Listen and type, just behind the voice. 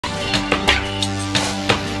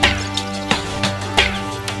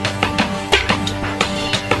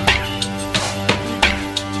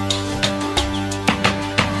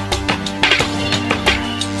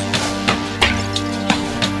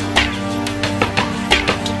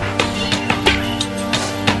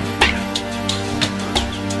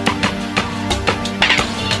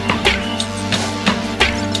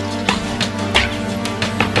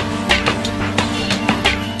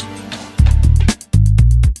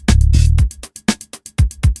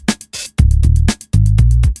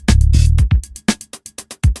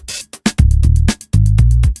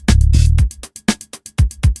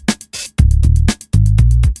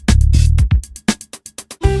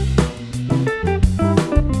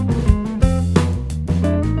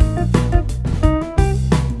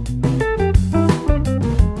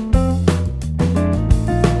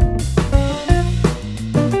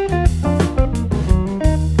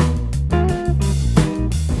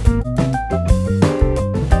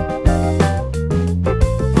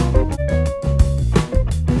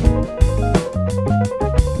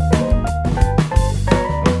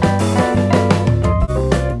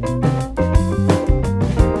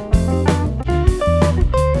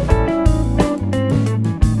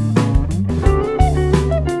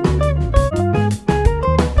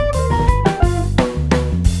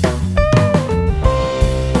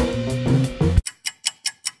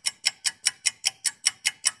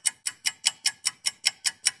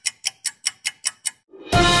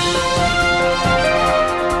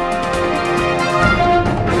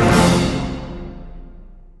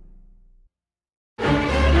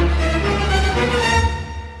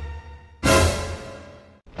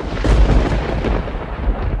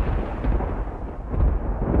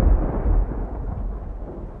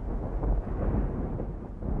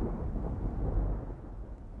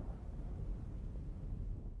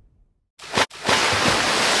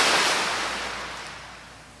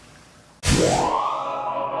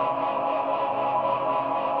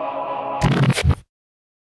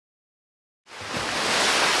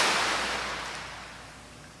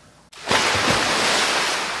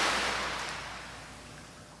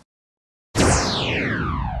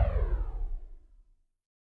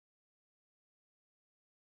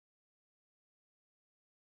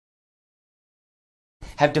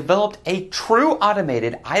have developed a true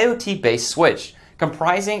automated IoT-based switch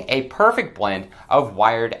comprising a perfect blend of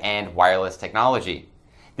wired and wireless technology.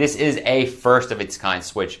 This is a first-of-its-kind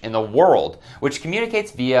switch in the world, which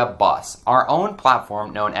communicates via bus, our own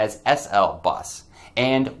platform known as SL Bus,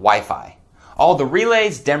 and Wi-Fi. All the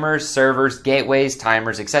relays, dimmers, servers, gateways,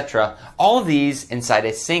 timers, etc., all of these inside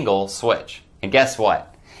a single switch. And guess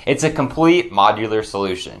what? It's a complete modular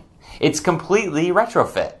solution. It's completely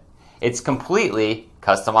retrofit. It's completely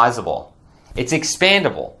customizable. It's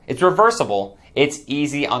expandable. It's reversible. It's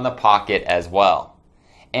easy on the pocket as well.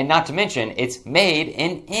 And not to mention, it's made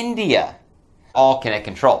in India. All Connect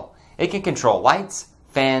Control. It can control lights,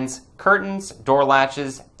 fans, curtains, door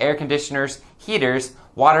latches, air conditioners, heaters,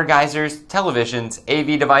 water geysers, televisions,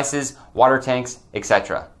 AV devices, water tanks,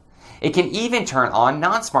 etc. It can even turn on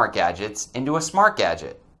non-smart gadgets into a smart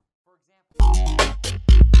gadget.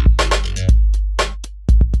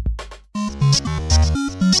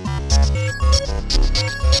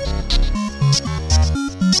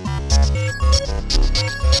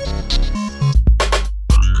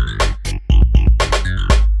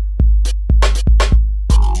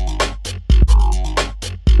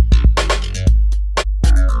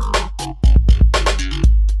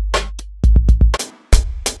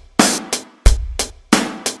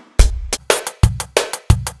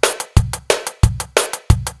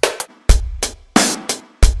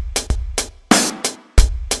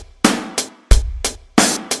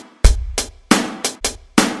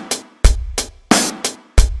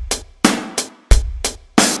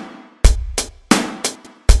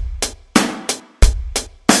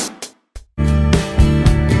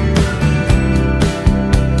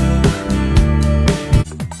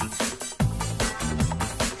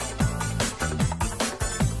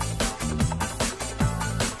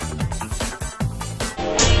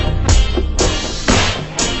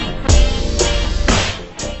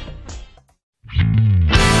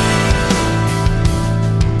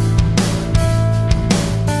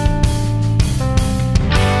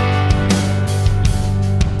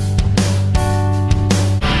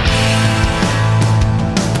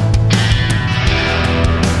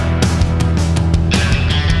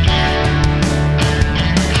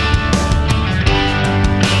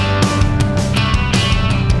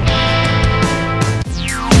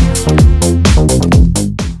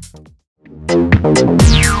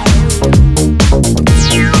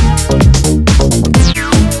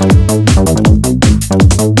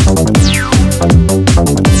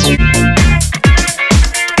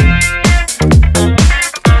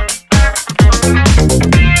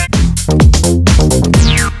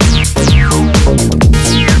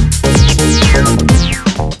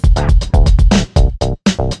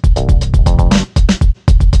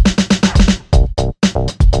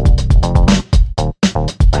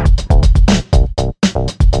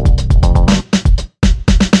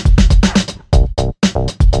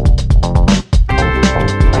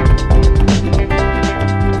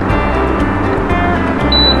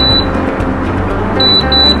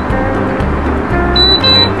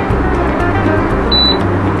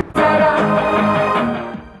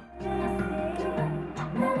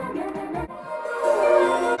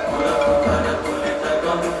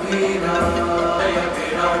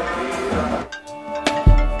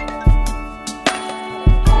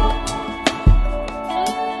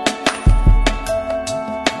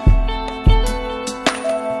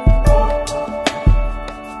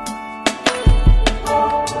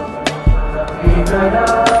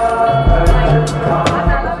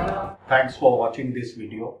 Thanks for watching this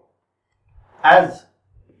video. As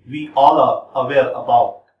we all are aware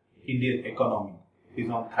about Indian economy is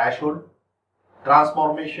on threshold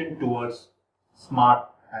transformation towards smart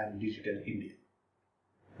and digital India,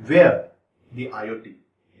 where the IoT,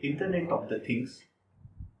 Internet of the Things,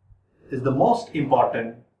 is the most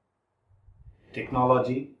important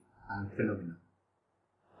technology and phenomenon.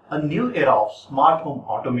 A new era of smart home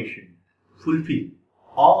automation fulfill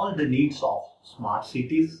all the needs of smart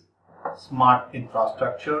cities, smart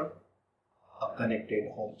infrastructure, a connected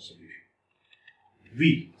home solution.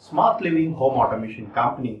 We, Smart Living Home Automation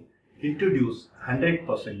Company, introduce 100%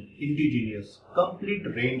 indigenous complete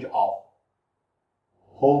range of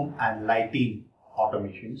home and lighting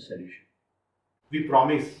automation solution. We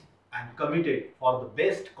promise and committed for the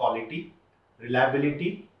best quality,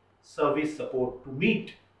 reliability, service support to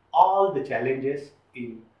meet all the challenges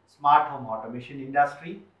in smart home automation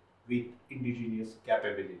industry with indigenous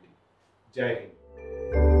capability. Jai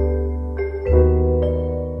Hind.